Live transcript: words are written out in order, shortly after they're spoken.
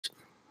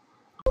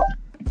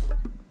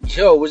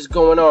Yo, what's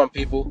going on,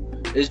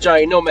 people? It's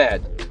Johnny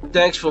Nomad.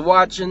 Thanks for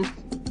watching.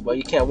 Well,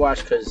 you can't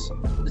watch because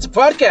it's a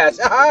podcast.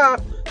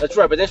 That's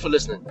right, but thanks for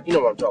listening. You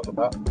know what I'm talking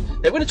about.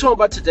 And we're going to talk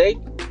about today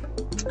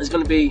is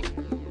going to be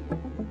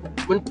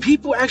when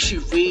people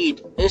actually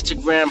read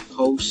Instagram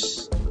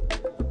posts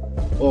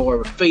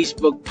or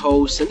Facebook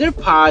posts and they're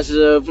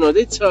positive.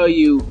 They tell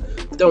you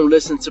don't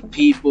listen to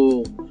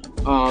people.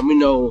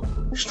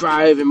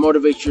 Strive and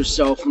motivate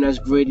yourself, and that's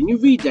great. And you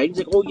read that, you're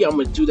like, oh yeah, I'm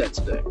going to do that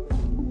today.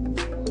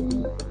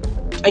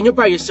 And you're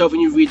by yourself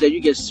and you read that, you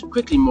get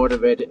quickly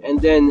motivated,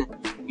 and then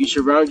you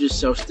surround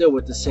yourself still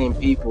with the same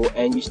people,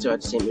 and you still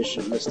have the same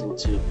issue listening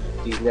to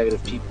these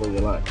negative people in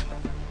your life.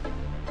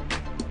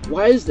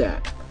 Why is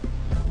that?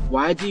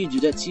 Why do you do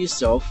that to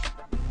yourself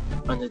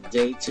on a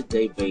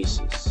day-to-day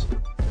basis?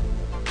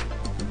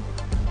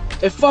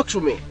 It fucks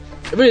with me.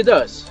 It really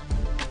does.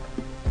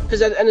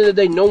 Because at the end of the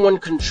day, no one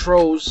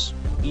controls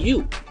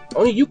you.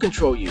 Only you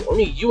control you.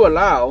 Only you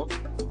allow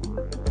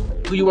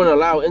who you want to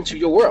allow into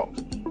your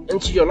world,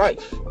 into your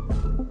life.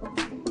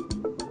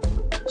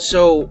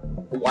 So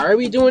why are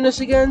we doing this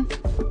again?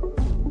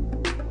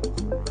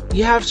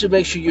 You have to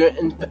make sure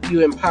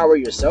you empower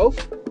yourself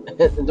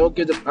and don't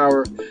give the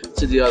power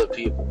to the other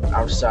people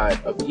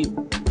outside of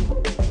you.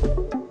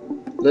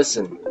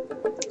 Listen,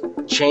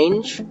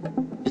 change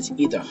is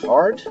either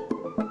hard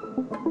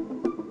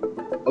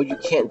or you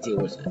can't deal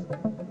with it.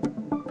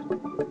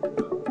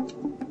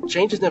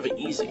 Change is never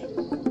easy,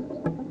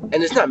 and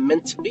it's not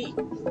meant to be,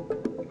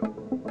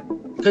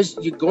 because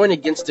you're going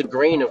against the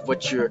grain of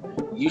what you're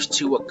used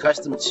to,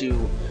 accustomed to,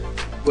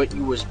 what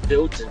you was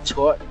built and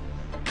taught,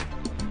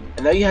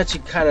 and now you have to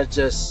kind of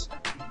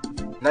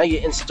now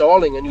you're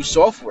installing a new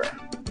software,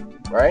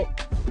 right?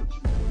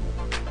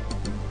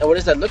 And what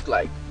does that look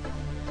like?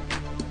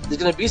 There's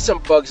going to be some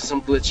bugs and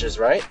some glitches,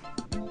 right?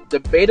 The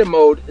beta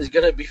mode is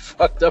going to be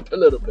fucked up a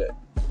little bit.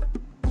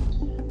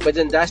 But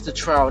then that's the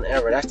trial and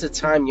error. That's the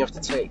time you have to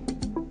take.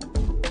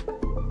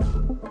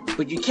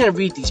 But you can't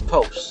read these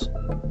posts.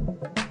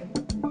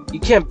 You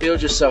can't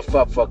build yourself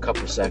up for a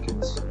couple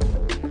seconds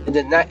and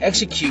then not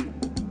execute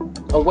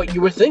on what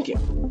you were thinking.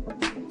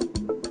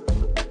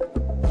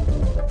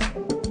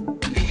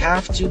 You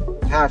have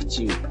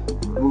to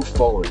move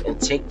forward and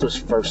take those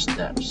first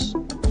steps.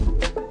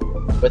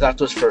 Without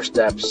those first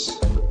steps,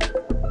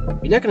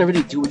 you're not going to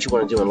really do what you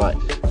want to do in life.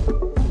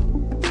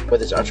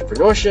 Whether it's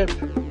entrepreneurship,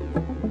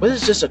 whether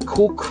it's just a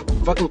cool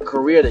fucking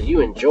career that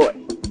you enjoy.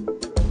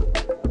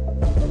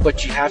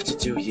 But you have to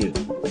do you.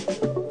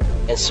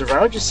 And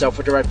surround yourself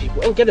with the right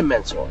people and get a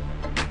mentor.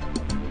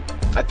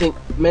 I think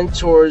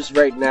mentors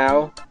right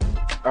now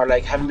are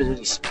like haven't been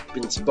really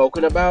been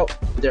spoken about.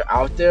 They're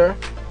out there.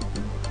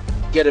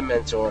 Get a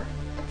mentor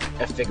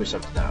and figure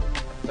something out.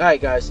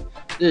 Alright guys,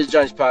 this is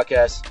Johnny's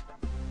podcast,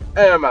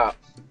 and I'm out.